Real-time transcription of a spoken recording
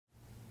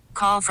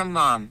Call from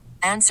mom.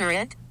 Answer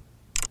it.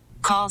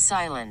 Call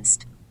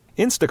silenced.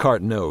 Instacart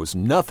knows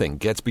nothing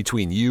gets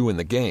between you and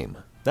the game.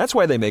 That's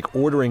why they make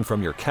ordering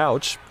from your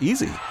couch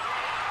easy.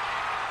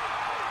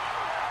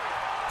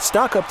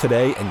 Stock up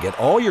today and get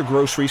all your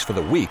groceries for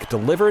the week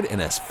delivered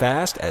in as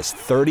fast as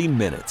 30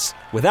 minutes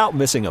without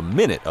missing a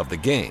minute of the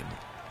game.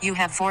 You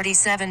have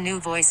 47 new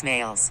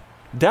voicemails.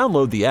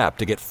 Download the app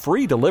to get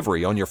free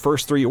delivery on your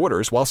first 3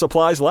 orders while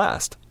supplies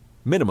last.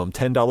 Minimum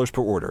 $10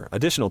 per order.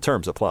 Additional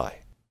terms apply.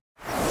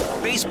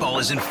 Baseball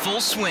is in full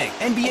swing.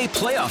 NBA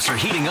playoffs are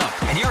heating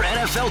up, and your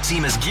NFL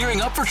team is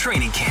gearing up for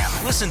training camp.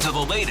 Listen to the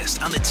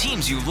latest on the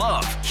teams you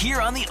love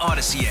here on the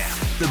Odyssey app.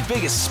 The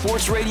biggest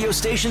sports radio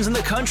stations in the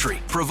country,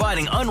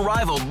 providing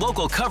unrivaled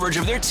local coverage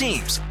of their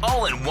teams,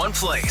 all in one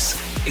place.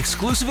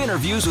 Exclusive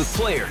interviews with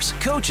players,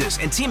 coaches,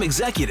 and team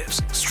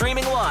executives,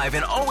 streaming live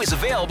and always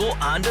available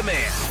on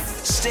demand.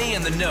 Stay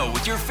in the know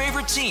with your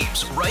favorite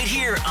teams right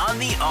here on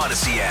the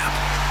Odyssey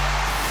app.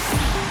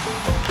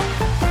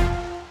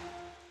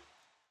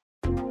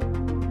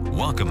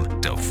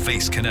 Welcome to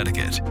Face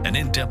Connecticut, an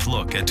in-depth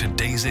look at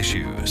today's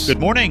issues. Good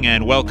morning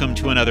and welcome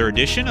to another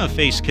edition of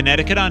Face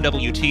Connecticut on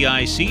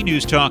WTIC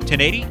News Talk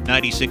 1080,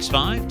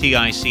 96.5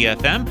 TIC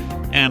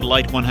FM, and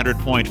Light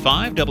 100.5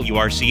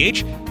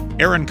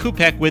 WRCH. Aaron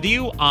Kupek with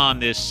you on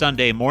this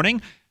Sunday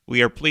morning.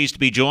 We are pleased to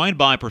be joined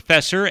by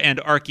Professor and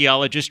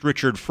Archaeologist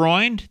Richard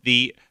Freund,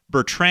 the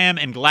Bertram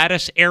and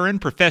Gladys Aaron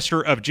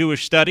Professor of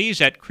Jewish Studies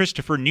at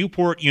Christopher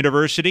Newport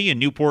University in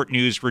Newport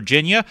News,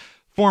 Virginia,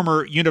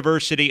 former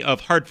University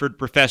of Hartford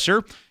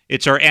professor.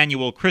 It's our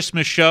annual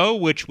Christmas show,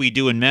 which we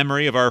do in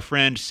memory of our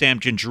friend Sam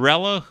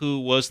Gingerella, who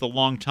was the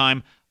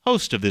longtime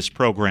host of this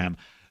program.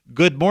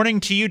 Good morning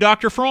to you,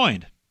 Dr.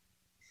 Freund.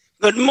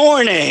 Good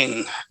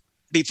morning.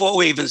 Before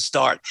we even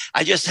start,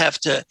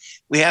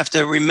 we have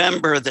to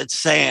remember that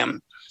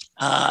Sam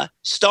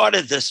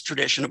started this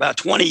tradition about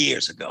 20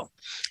 years ago.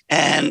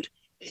 And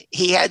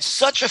he had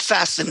such a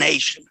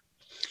fascination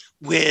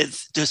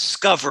with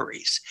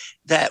discoveries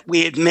that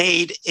we had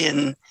made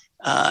in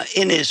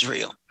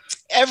Israel.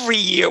 Every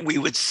year we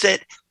would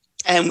sit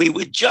and we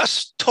would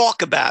just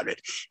talk about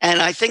it.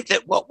 And I think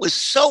that what was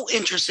so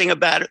interesting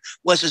about it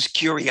was his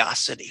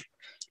curiosity.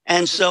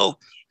 And so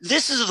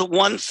this is the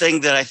one thing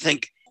that I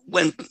think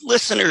when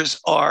listeners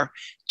are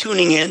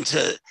tuning in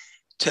to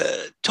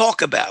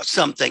talk about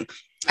something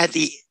at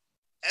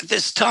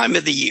this time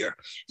of the year,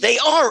 they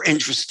are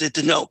interested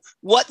to know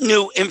what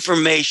new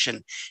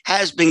information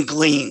has been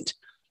gleaned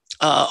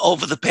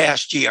over the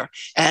past year.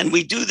 And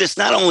we do this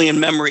not only in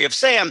memory of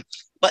Sam,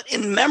 but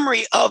in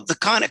memory of the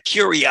kind of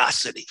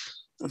curiosity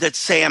that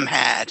Sam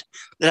had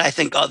that I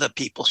think other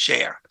people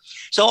share.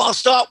 So I'll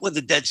start with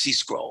the Dead Sea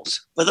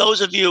Scrolls. For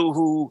those of you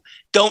who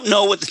don't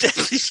know what the Dead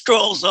Sea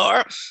Scrolls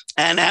are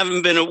and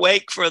haven't been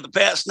awake for the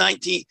past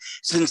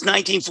since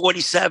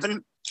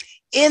 1947,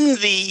 in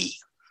the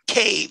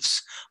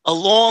caves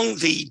along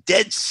the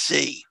Dead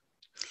Sea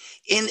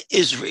in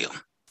Israel,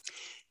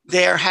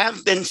 there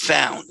have been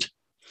found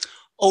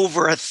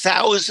over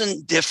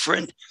 1,000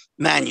 different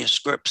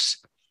manuscripts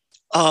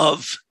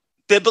of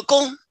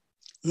biblical,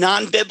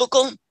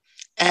 non-biblical,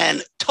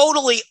 and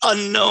totally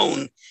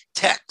unknown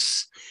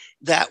texts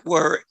that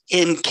were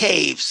in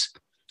caves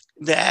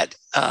that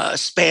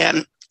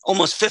span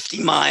almost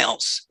 50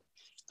 miles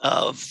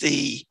of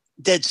the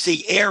Dead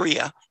Sea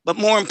area. But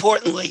more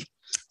importantly,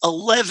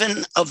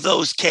 11 of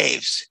those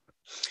caves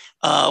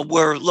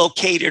were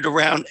located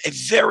around a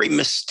very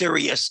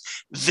mysterious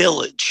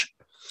village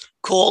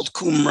called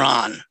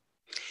Qumran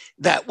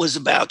that was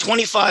about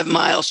 25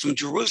 miles from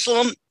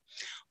Jerusalem,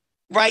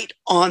 right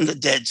on the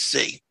Dead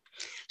Sea.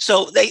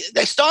 So they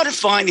started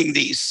finding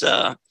these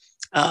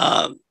Dead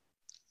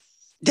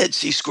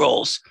Sea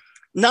Scrolls,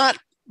 not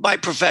by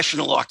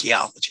professional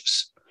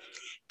archaeologists.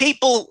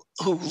 People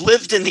who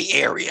lived in the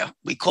area,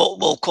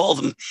 we'll call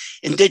them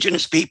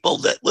indigenous people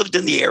that lived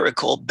in the area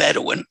called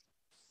Bedouin,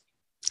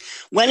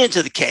 went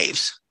into the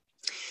caves,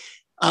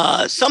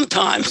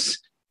 sometimes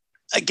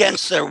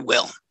against their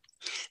will.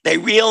 They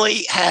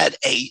really had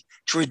a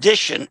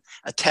tradition,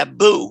 a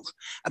taboo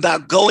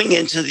about going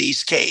into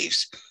these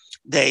caves.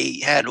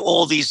 They had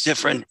all these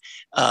different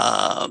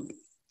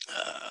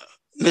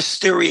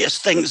mysterious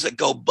things that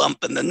go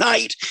bump in the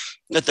night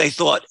that they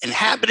thought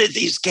inhabited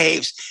these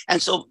caves.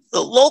 And so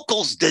the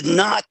locals did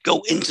not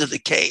go into the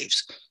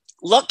caves.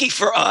 Lucky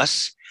for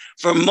us,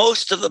 for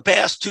most of the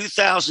past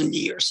 2,000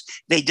 years,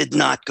 they did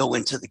not go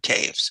into the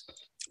caves.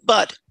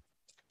 But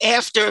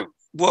after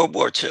World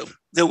War II,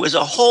 there was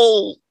a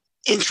whole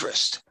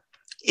interest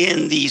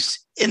in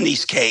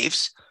these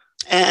caves,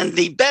 and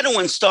the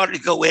Bedouins started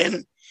to go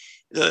in.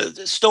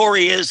 The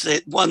story is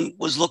that one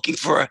was looking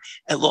for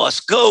a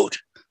lost goat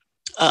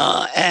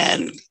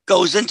and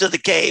goes into the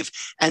cave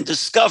and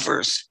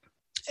discovers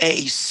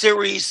a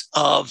series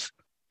of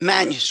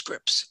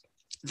manuscripts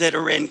that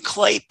are in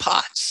clay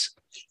pots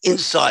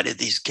inside of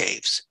these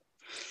caves.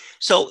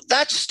 So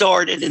that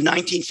started in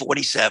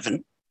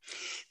 1947.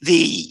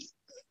 The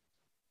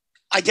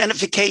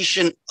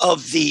identification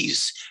of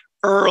these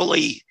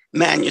early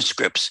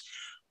manuscripts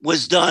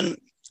was done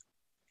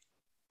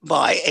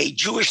by a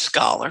Jewish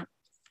scholar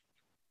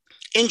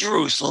in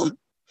Jerusalem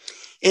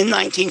in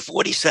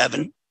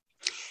 1947.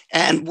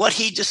 And what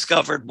he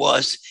discovered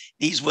was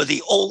these were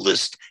the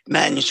oldest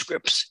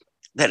manuscripts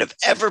that have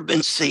ever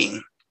been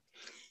seen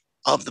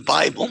of the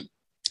Bible.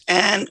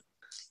 And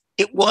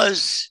it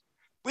was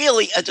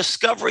really a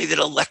discovery that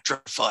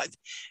electrified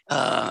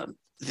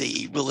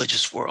the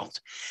religious world,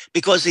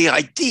 because the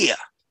idea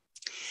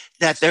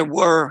that there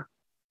were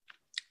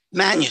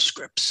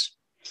manuscripts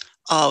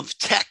of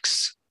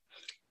texts,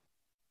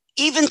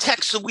 even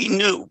texts that we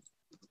knew,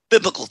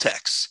 biblical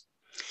texts,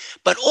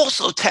 but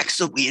also texts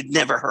that we had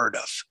never heard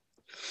of,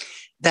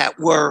 that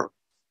were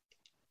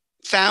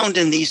found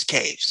in these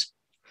caves,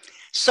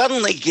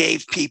 suddenly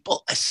gave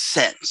people a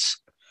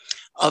sense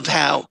of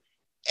how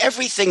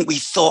everything we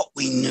thought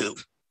we knew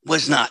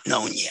was not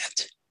known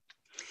yet.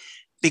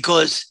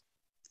 Because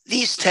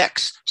these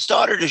texts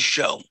started to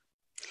show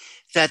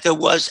that there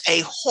was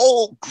a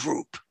whole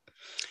group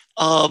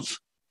of,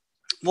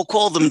 we'll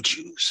call them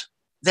Jews,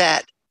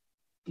 that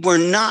were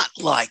not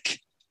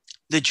like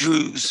the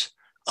Jews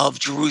of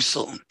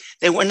Jerusalem.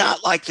 They were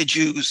not like the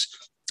Jews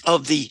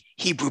of the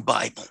Hebrew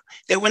Bible.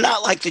 They were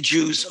not like the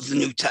Jews of the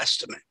New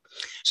Testament.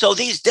 So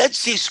these Dead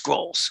Sea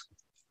Scrolls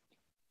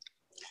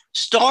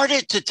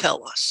started to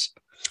tell us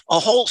a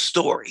whole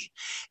story.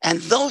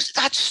 And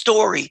that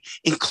story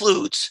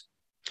includes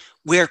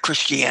where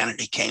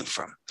Christianity came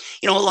from.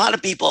 You know, a lot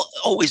of people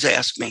always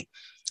ask me,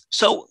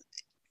 so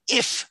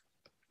if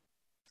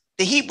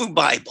the Hebrew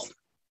Bible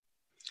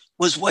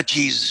was what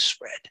Jesus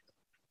read,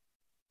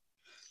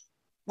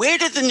 where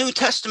did the New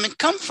Testament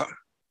come from?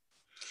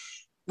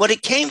 What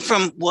it came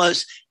from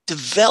was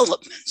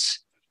developments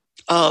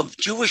of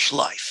Jewish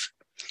life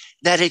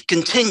that had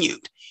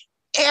continued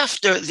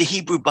after the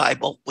Hebrew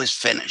Bible was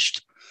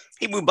finished.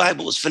 Hebrew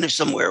Bible was finished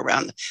somewhere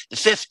around the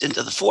 5th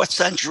into the 4th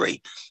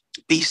century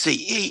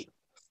BCE.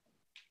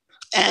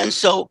 And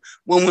so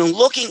when we're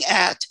looking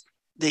at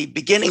the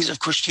beginnings of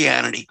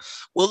Christianity,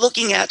 we're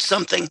looking at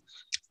something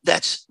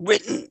that's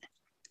written,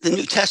 the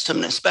New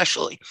Testament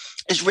especially,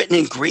 is written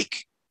in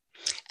Greek.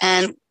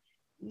 And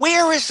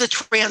where is the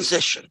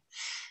transition?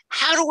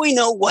 How do we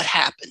know what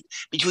happened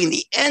between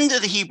the end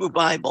of the Hebrew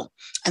Bible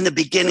and the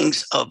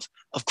beginnings of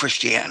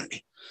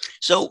Christianity?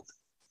 So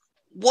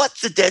what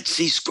the Dead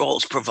Sea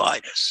Scrolls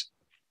provide us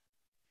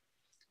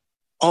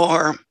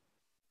are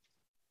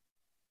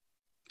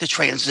the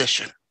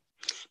transition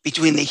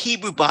between the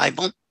Hebrew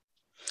Bible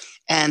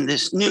and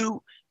this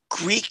new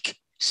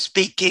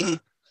Greek-speaking,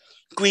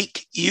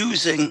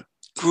 Greek-using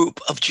group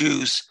of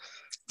Jews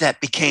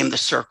that became the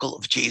circle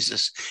of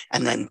Jesus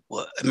and then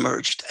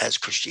emerged as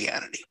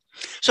Christianity.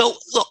 So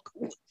look,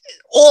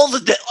 all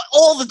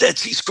the Dead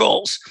Sea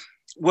Scrolls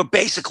were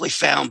basically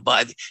found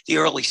by the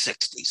early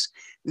 60s.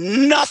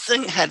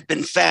 Nothing had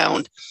been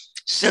found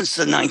since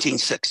the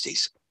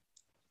 1960s.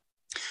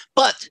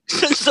 But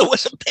since there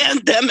was a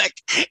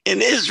pandemic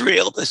in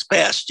Israel this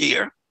past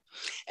year,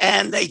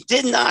 and they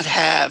did not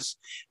have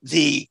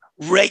the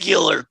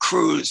regular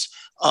crews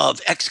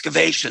of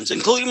excavations,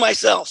 including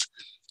myself,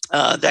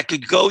 that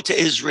could go to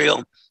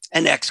Israel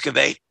and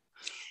excavate,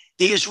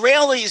 the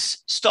Israelis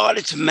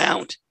started to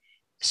mount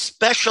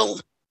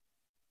special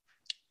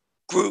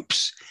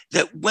groups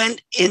that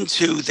went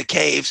into the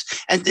caves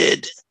and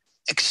did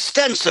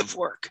extensive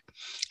work.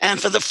 And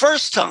for the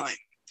first time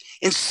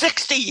in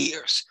 60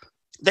 years,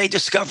 they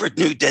discovered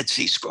new Dead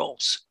Sea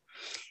Scrolls.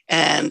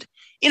 And,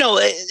 you know,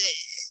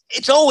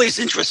 it's always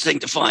interesting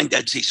to find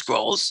Dead Sea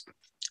Scrolls,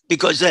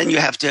 because then you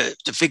have to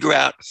figure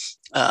out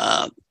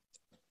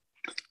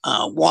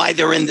why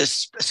they're in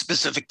this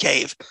specific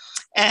cave.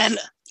 And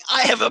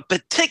I have a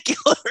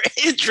particular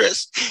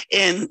interest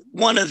in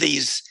one of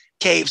these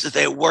caves that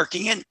they're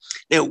working in.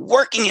 They're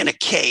working in a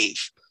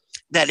cave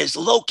that is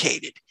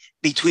located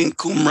between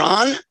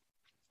Qumran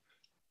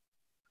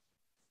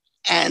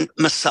and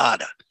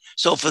Masada.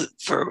 So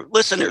for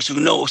listeners who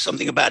know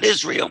something about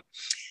Israel,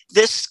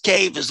 this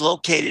cave is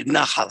located in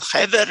Nahal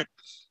Hever.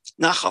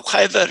 Nahal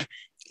Hever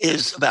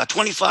is about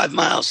 25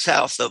 miles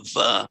south of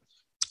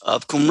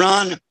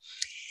Qumran.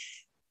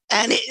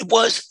 And it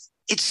was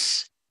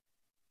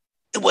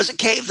a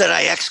cave that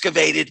I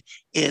excavated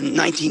in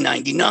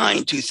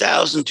 1999,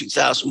 2000,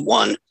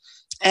 2001.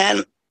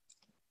 And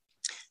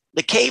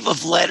the Cave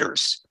of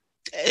Letters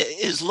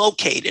is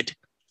located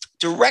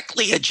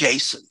directly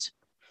adjacent,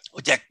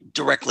 or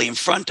directly in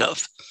front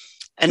of,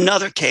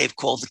 another cave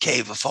called the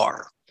Cave of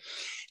Horror.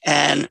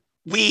 And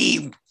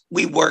we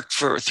worked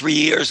for 3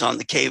 years on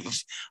the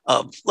Cave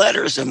of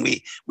Letters, and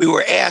we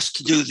were asked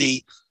to do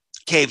the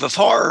Cave of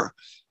Horror.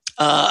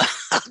 I'll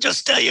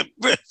just tell you,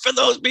 for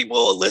those people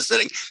who are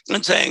listening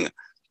and saying,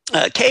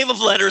 Cave of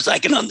Letters, I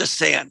can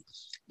understand.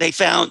 We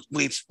found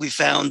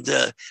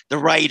the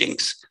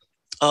writings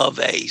of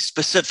a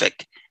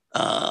specific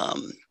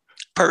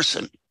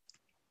person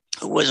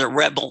who was a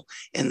rebel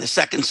in the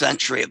 2nd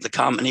century of the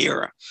Common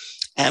Era.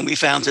 And we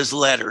found his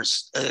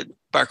letters,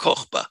 Bar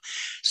Kokhba.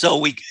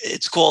 So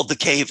it's called the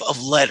Cave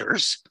of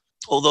Letters,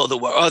 although there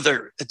were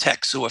other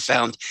texts that were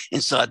found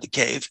inside the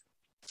cave.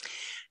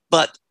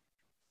 But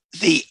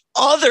the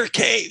other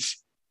cave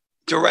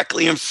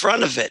directly in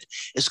front of it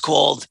is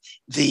called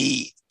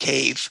the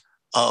Cave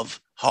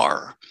of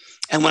Horror.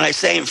 And when I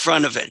say in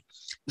front of it,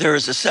 there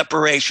is a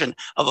separation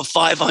of a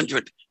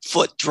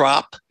 500-foot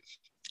drop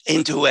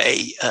into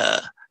a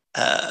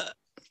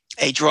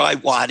dry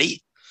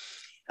wadi,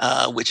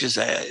 which is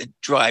a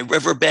dry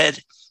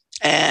riverbed.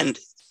 And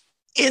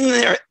in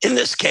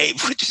this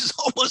cave, which is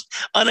almost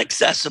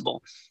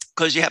inaccessible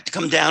because you have to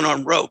come down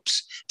on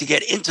ropes to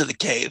get into the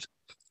cave,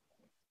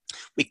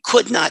 we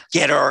could not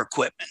get our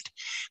equipment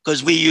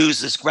because we use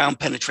this ground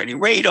penetrating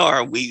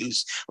radar, we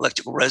use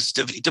electrical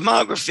resistivity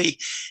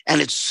tomography, and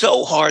it's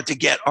so hard to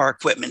get our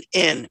equipment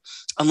in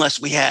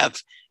unless we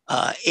have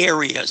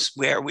areas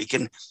where we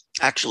can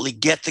actually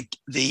get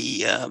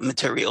the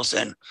materials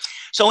in.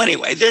 So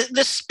anyway,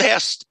 this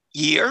past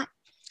year,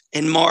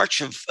 in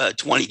March of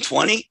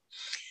 2020,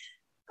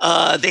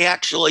 they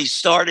actually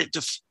started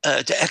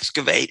to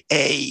excavate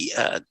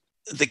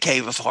the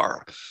Cave of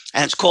Horror,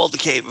 and it's called the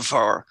Cave of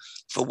Horror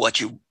for what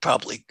you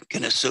probably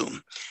can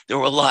assume. There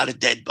were a lot of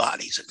dead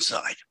bodies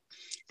inside,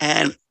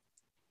 and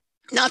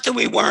not that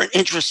we weren't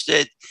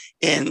interested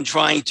in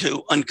trying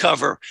to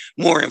uncover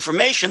more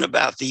information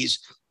about these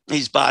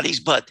bodies,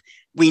 but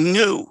we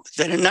knew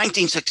that in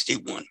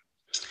 1961,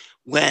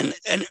 when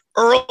an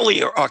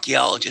earlier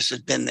archaeologist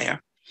had been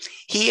there,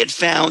 he had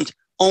found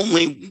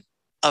only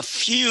a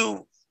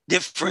few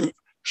different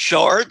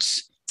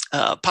shards,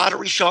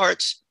 pottery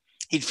shards.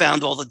 He'd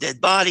found all the dead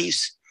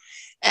bodies.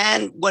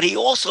 And what he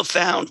also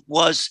found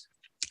was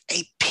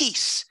a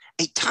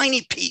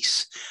tiny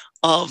piece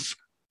of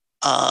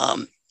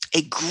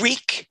a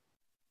Greek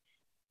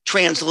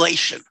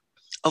translation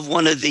of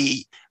one of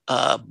the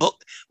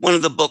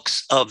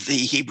books of the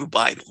Hebrew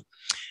Bible.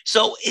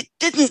 So it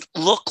didn't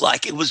look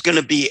like it was going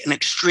to be an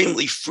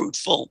extremely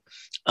fruitful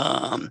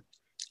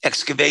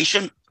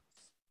excavation.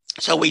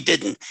 So we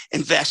didn't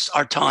invest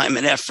our time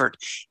and effort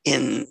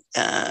in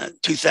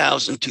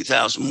 2000,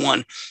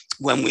 2001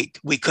 when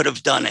we could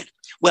have done it.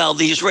 Well,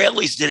 the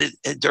Israelis did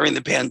it during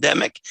the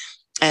pandemic,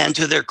 and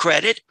to their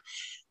credit,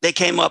 they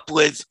came up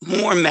with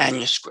more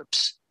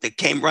manuscripts that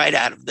came right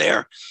out of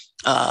there.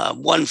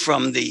 One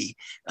from the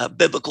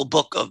biblical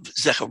book of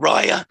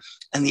Zechariah,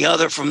 and the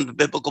other from the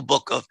biblical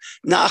book of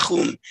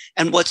Nahum.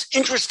 And what's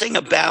interesting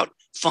about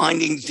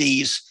finding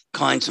these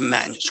kinds of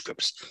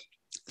manuscripts,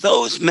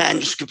 those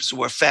manuscripts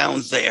were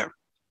found there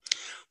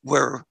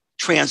were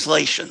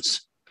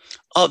translations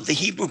of the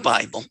Hebrew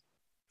Bible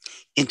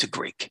into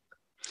Greek.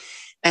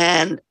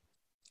 And,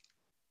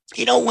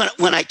 you know,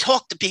 when I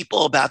talk to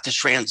people about the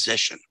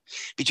transition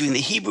between the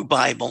Hebrew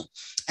Bible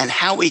and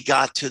how we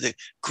got to the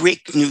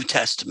Greek New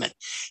Testament,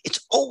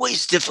 it's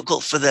always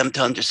difficult for them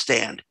to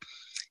understand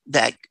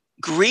that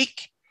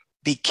Greek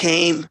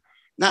became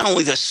not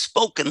only the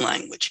spoken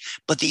language,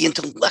 but the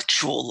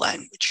intellectual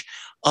language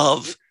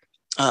of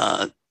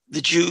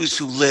the Jews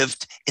who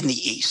lived in the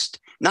East.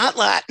 Not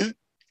Latin,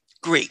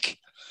 Greek.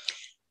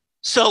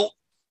 So,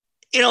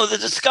 you know, the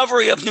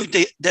discovery of new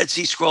Dead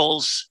Sea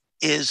Scrolls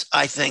is,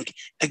 I think,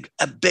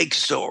 a big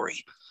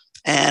story.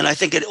 And I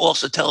think it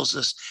also tells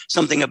us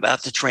something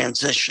about the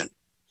transition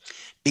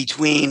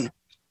between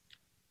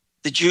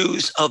the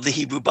Jews of the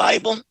Hebrew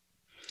Bible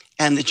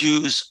and the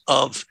Jews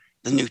of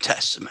the New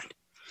Testament.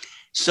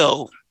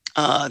 So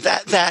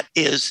that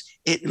is,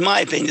 in my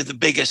opinion, the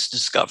biggest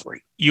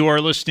discovery. You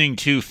are listening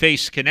to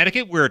Face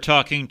Connecticut. We're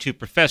talking to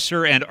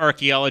professor and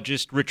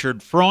archaeologist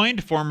Richard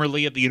Freund,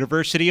 formerly of the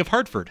University of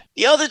Hartford.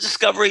 The other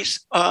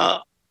discoveries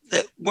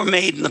that were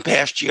made in the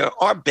past year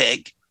are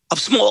big, of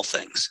small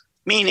things,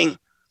 meaning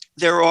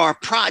there are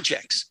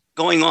projects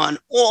going on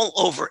all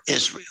over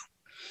Israel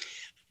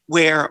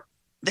where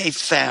they've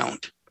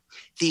found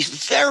these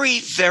very,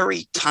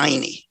 very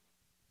tiny,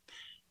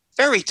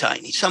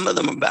 some of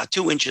them about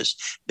 2 inches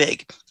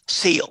big,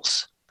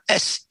 seals,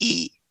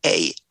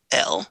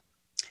 S-E-A-L.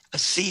 A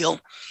seal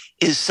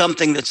is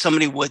something that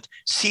somebody would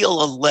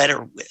seal a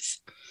letter with.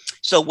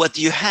 So what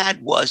you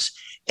had was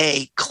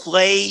a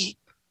clay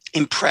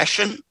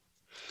impression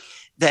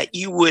that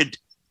you would,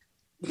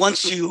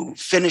 once you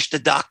finished the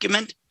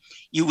document,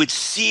 you would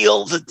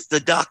seal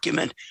the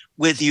document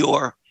with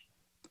your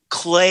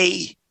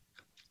clay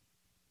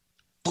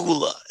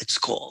bula, it's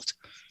called.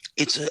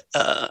 It's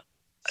a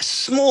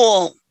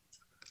small,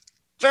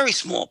 very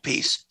small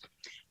piece,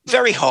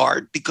 very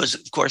hard because,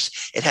 of course,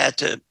 it had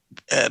to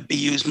be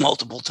used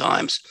multiple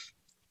times.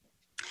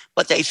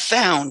 But they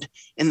found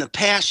in the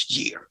past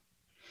year,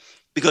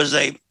 because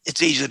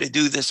it's easier to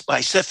do this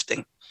by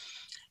sifting,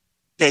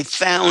 they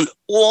found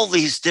all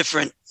these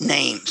different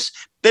names,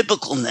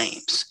 biblical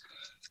names,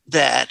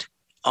 that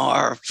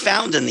are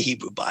found in the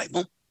Hebrew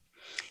Bible.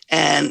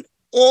 And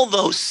all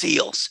those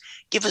seals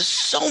give us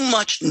so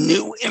much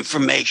new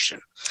information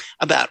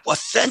about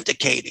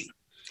authenticating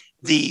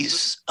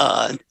these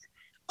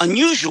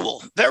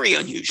unusual, very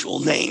unusual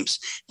names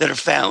that are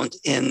found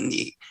in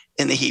the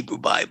Hebrew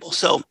Bible.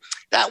 So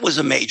that was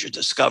a major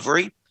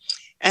discovery.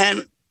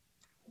 And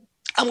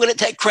I'm going to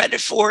take credit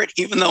for it,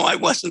 even though I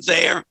wasn't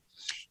there.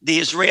 The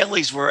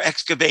Israelis were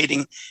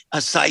excavating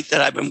a site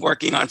that I've been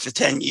working on for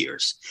 10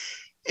 years.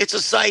 It's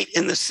a site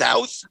in the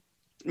south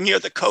near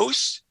the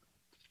coast.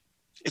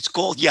 It's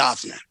called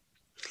Yavne.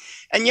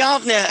 And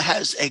Yavne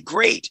has a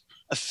great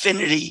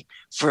affinity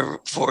for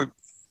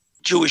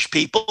Jewish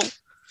people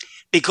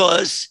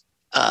because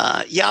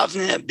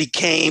Yavne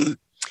became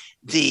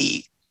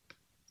the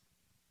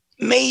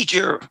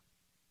major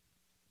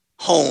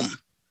home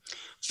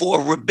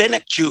for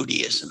rabbinic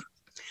Judaism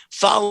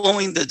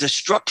following the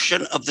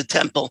destruction of the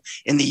temple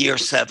in the year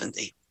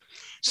 70.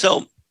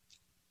 So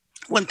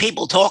when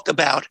people talk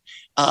about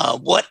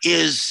what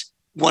is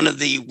one of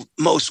the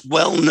most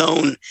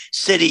well-known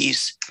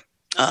cities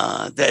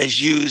that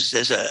is used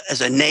as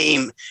a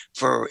name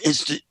for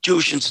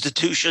Jewish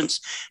institutions,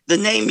 the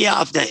name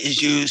Yavne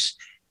is used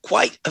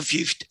quite a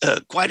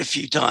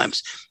few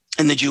times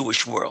in the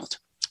Jewish world.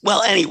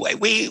 Well, anyway,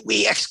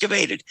 we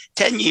excavated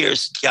 10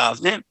 years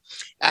Yavne.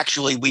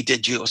 Actually, we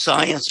did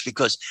geoscience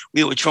because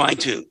we were trying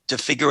to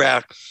figure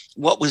out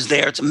what was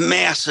there. It's a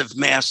massive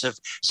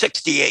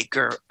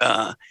 60-acre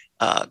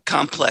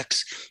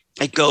complex.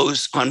 It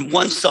goes on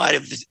one side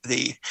of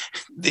the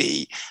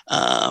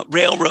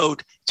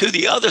railroad to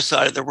the other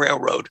side of the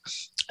railroad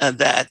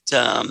that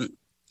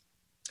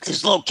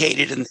is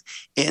located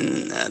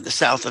in the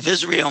south of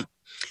Israel.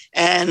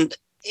 And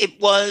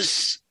it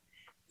was,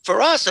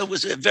 for us, it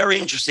was a very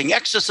interesting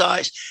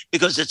exercise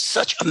because it's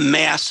such a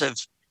massive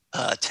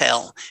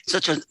tell,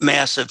 such a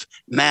massive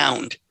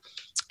mound.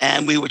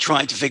 And we were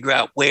trying to figure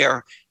out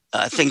where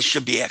things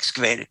should be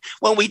excavated.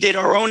 Well, we did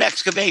our own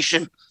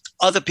excavation.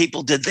 Other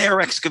people did their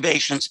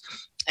excavations.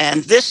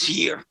 And this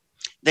year,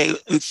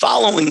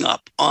 following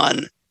up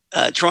on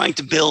trying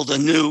to build a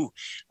new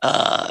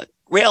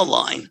rail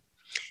line,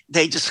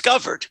 they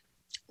discovered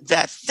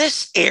that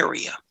this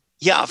area,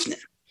 Yavne,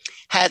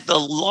 had the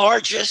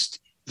largest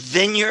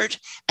vineyard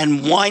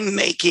and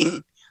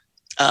winemaking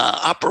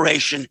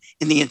operation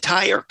in the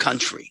entire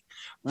country,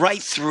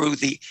 right through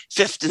the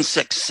 5th and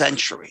 6th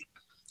century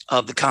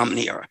of the Common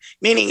Era,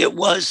 meaning it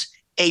was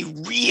a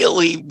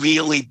really,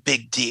 really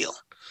big deal.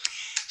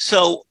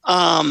 So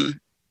in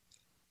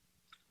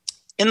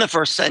the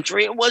 1st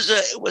century, it was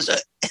an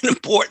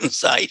important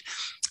site,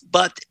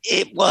 but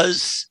it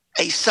was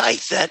a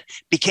site that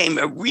became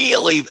a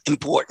really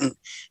important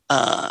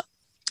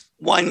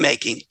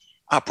winemaking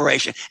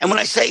operation. And when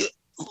I say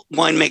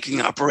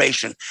winemaking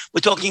operation,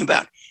 we're talking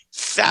about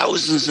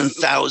thousands and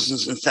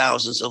thousands and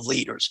thousands of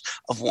liters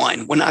of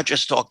wine. We're not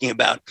just talking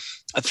about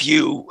a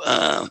few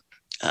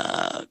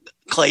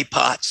clay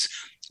pots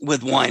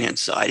with wine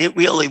inside. It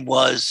really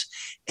was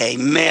a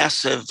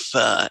massive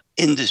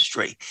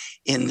industry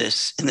in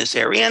this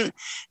area.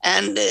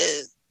 And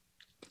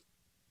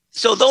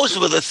so those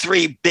were the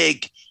three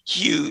big,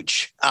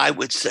 huge, I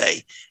would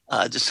say,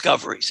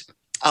 discoveries.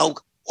 I'll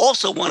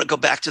also want to go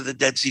back to the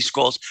Dead Sea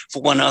Scrolls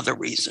for one other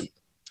reason.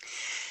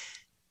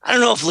 I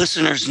don't know if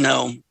listeners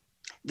know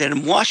that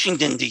in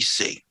Washington,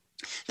 D.C.,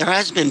 there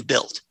has been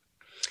built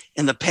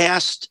in the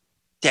past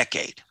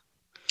decade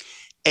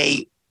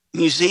a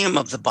museum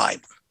of the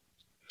Bible.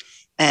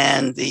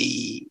 And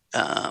the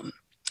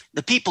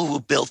people who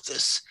built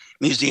this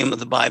museum of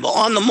the Bible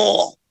on the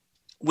mall,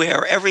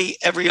 where every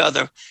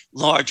other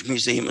large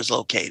museum is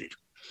located,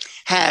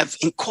 have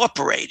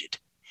incorporated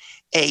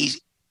a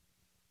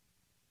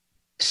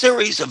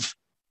series of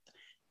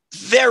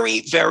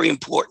very, very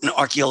important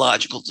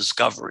archaeological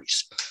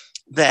discoveries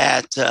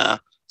that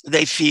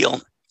they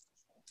feel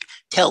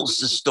tells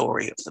the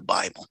story of the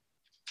Bible.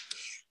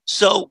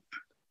 So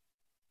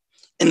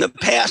in the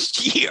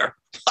past year,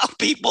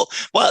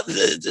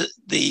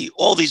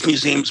 all these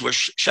museums were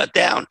shut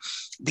down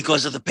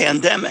because of the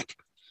pandemic,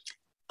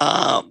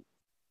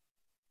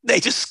 they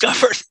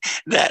discovered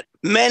that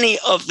many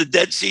of the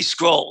Dead Sea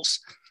Scrolls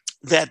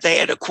that they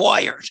had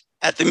acquired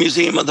at the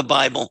Museum of the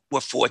Bible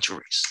were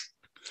forgeries.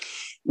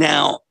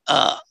 Now,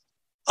 a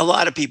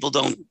lot of people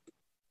don't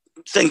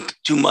think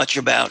too much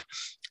about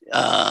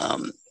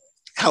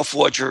how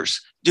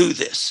forgers do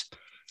this,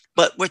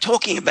 but we're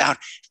talking about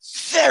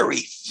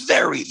very,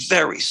 very,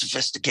 very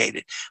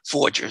sophisticated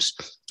forgers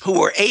who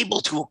were able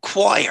to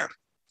acquire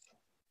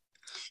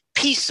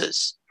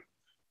pieces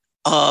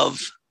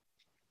of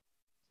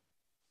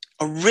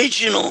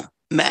original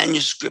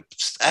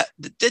manuscripts that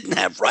didn't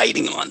have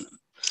writing on them,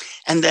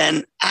 and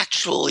then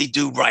actually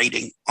do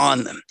writing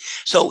on them.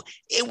 So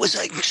it was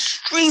an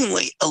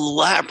extremely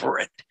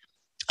elaborate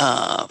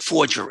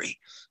forgery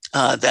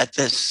that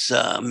this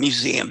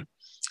museum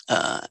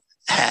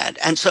had.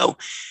 And so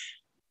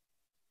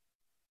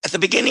at the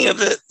beginning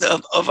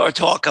of our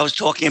talk, I was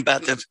talking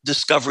about the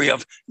discovery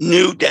of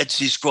new Dead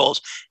Sea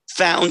Scrolls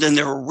found in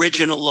their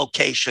original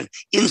location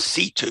in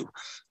situ,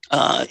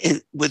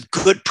 with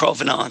good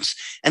provenance.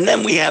 And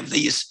then we have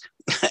these,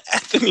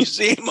 at the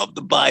Museum of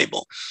the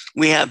Bible,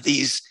 we have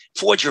these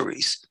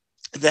forgeries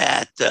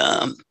that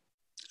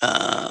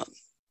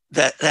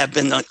have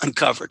been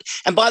uncovered.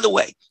 And by the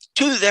way,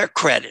 to their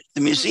credit,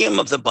 the Museum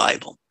of the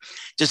Bible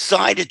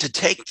decided to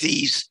take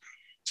these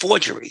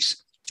forgeries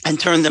and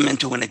turn them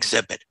into an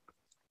exhibit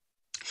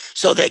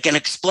so they can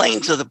explain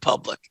to the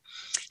public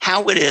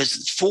how it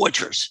is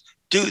forgers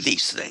do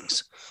these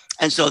things.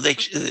 And so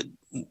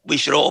we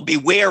should all be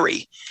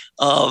wary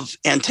of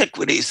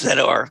antiquities that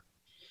are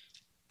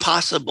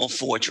possible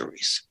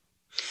forgeries.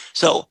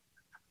 So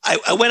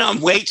I went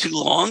on way too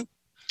long,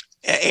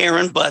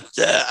 Aaron, but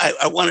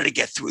I wanted to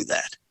get through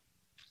that.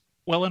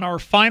 Well, in our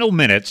final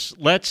minutes,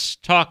 let's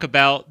talk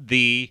about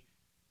the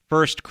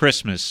first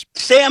Christmas.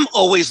 Sam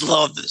always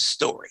loved this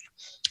story.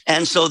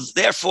 And so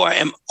therefore, I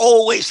am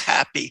always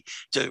happy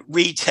to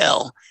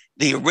retell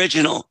the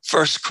original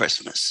first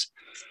Christmas.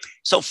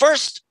 So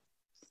first,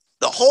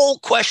 the whole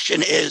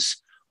question is,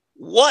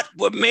 what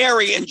were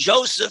Mary and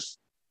Joseph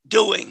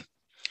doing?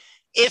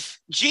 If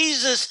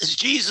Jesus is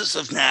Jesus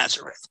of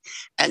Nazareth,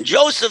 and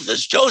Joseph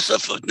is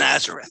Joseph of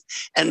Nazareth,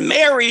 and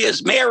Mary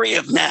is Mary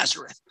of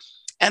Nazareth,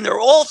 and they're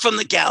all from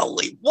the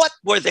Galilee, what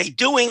were they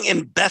doing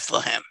in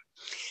Bethlehem,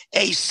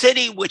 a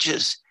city which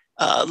is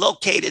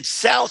located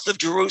south of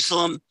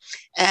Jerusalem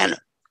and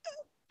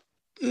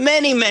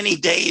many, many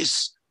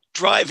days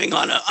driving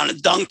on a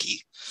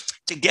donkey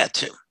to get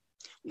to?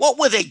 What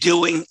were they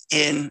doing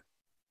in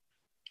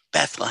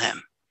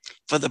Bethlehem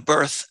for the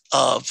birth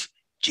of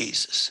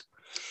Jesus?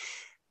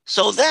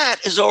 So that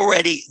is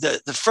already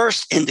the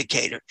first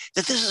indicator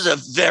that this is a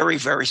very,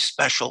 very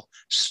special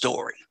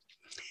story,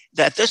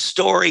 that this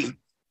story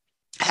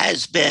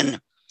has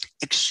been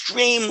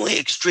extremely,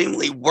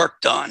 extremely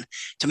worked on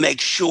to make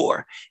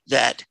sure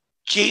that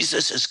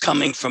Jesus is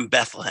coming from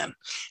Bethlehem.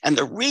 And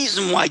the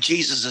reason why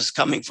Jesus is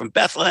coming from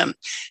Bethlehem,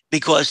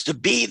 because to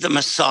be the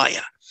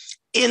Messiah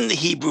in the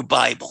Hebrew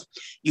Bible,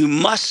 you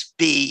must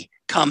be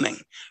coming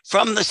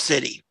from the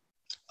city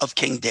of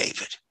King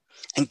David.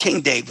 And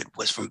King David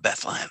was from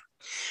Bethlehem.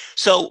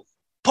 So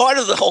part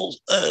of the whole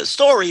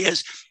story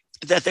is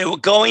that they were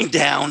going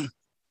down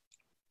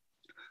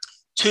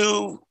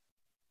to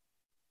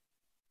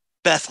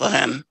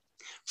Bethlehem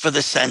for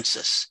the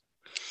census.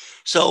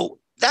 So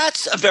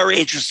that's a very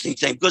interesting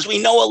thing, because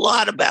we know a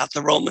lot about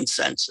the Roman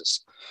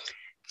census.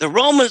 The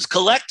Romans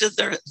collected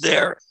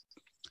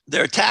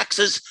their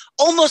taxes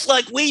almost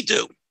like we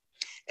do,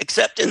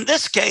 except in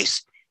this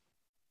case,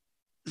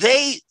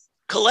 they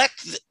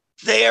collect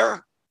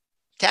their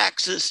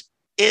taxes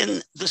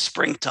in the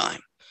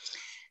springtime,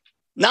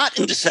 not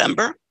in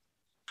December.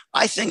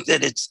 I think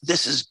that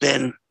this has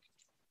been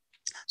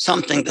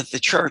something that the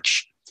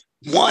church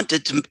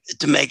wanted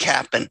to make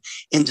happen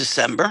in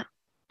December.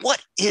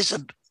 What is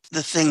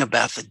the thing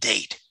about the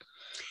date?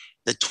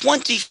 The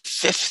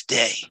 25th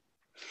day,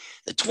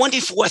 the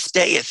 24th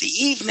day at the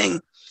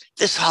evening,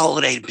 this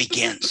holiday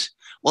begins.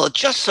 Well, it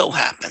just so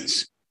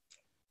happens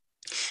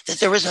that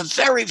there is a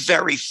very,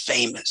 very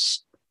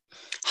famous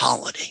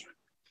holiday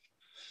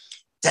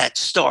that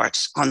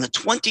starts on the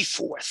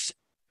 24th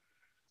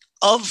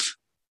of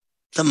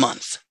the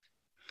month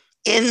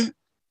in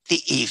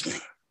the evening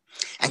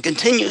and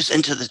continues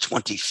into the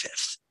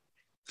 25th.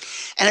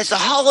 And it's a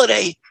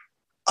holiday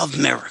of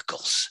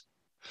miracles,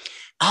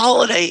 a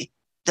holiday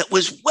that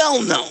was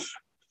well known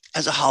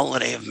as a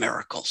holiday of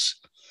miracles.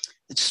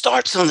 It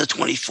starts on the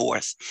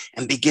 24th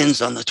and begins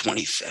on the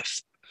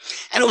 25th.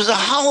 And it was a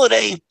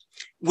holiday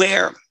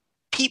where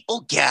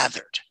people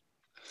gathered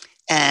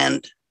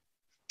and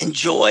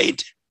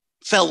enjoyed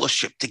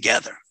fellowship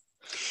together.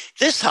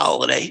 This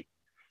holiday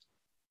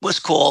was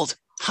called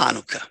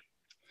Hanukkah.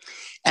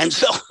 And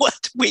so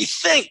what we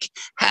think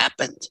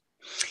happened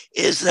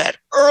is that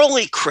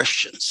early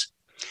Christians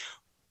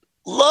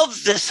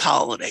loved this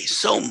holiday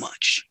so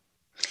much,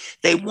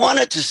 they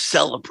wanted to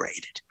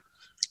celebrate it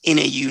in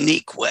a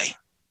unique way.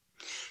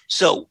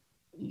 So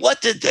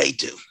what did they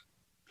do?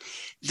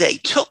 They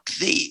took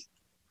the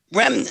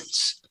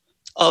remnants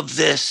of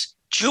this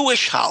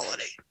Jewish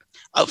holiday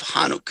of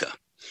Hanukkah,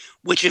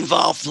 which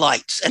involved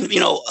lights. And,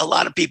 a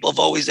lot of people have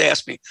always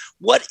asked me,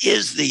 what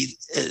is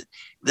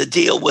the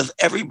deal with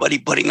everybody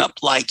putting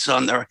up lights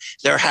on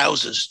their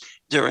houses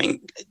during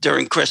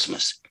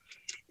Christmas?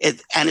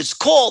 And it's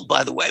called,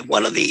 by the way,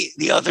 one of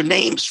the other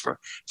names for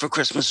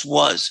Christmas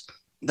was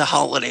the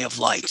holiday of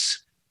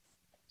lights.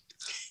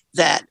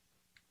 That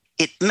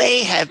it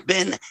may have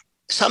been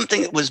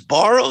something that was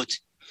borrowed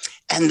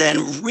and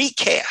then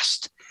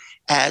recast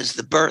as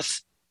the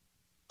birth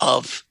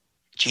of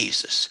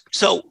Jesus.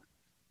 So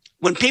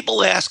when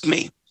people ask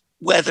me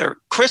whether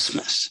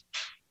Christmas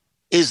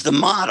is the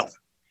model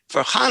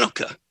for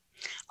Hanukkah,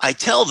 I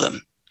tell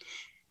them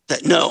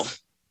that no,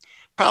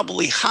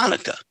 probably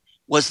Hanukkah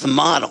was the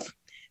model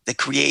that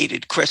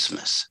created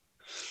Christmas.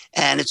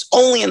 And it's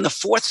only in the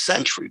 4th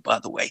century, by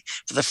the way,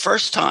 for the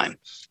first time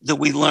that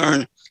we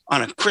learn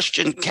on a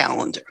Christian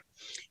calendar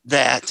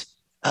that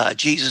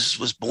Jesus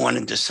was born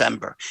in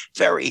December.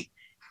 Very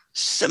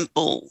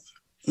simple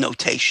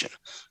notation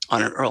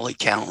on an early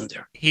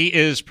calendar. He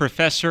is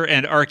Professor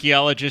and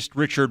Archaeologist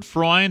Richard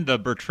Freund, the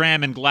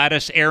Bertram and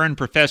Gladys Aaron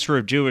Professor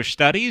of Jewish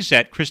Studies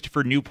at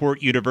Christopher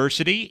Newport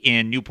University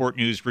in Newport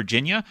News,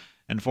 Virginia,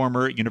 and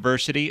former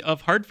University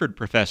of Hartford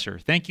professor.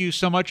 Thank you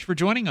so much for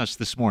joining us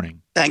this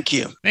morning. Thank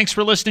you. Thanks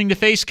for listening to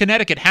Face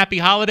Connecticut. Happy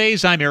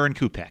holidays. I'm Aaron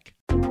Kupek.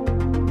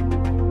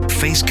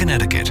 Face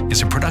Connecticut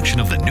is a production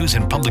of the News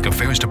and Public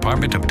Affairs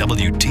Department of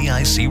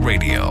WTIC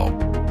Radio.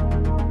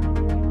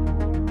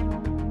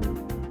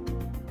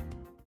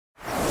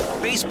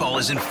 baseball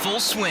is in full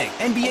swing.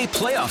 NBA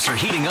playoffs are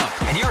heating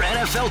up, and your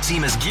NFL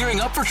team is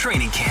gearing up for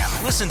training camp.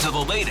 Listen to the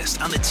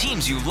latest on the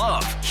teams you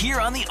love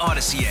here on the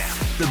Odyssey app.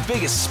 The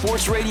biggest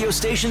sports radio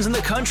stations in the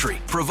country,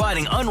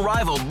 providing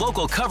unrivaled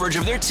local coverage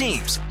of their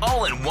teams,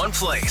 all in one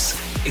place.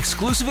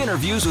 Exclusive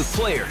interviews with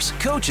players,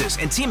 coaches,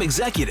 and team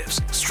executives,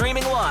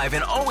 streaming live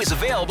and always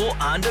available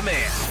on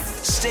demand.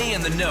 Stay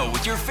in the know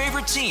with your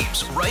favorite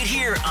teams right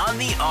here on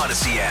the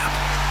Odyssey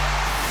app.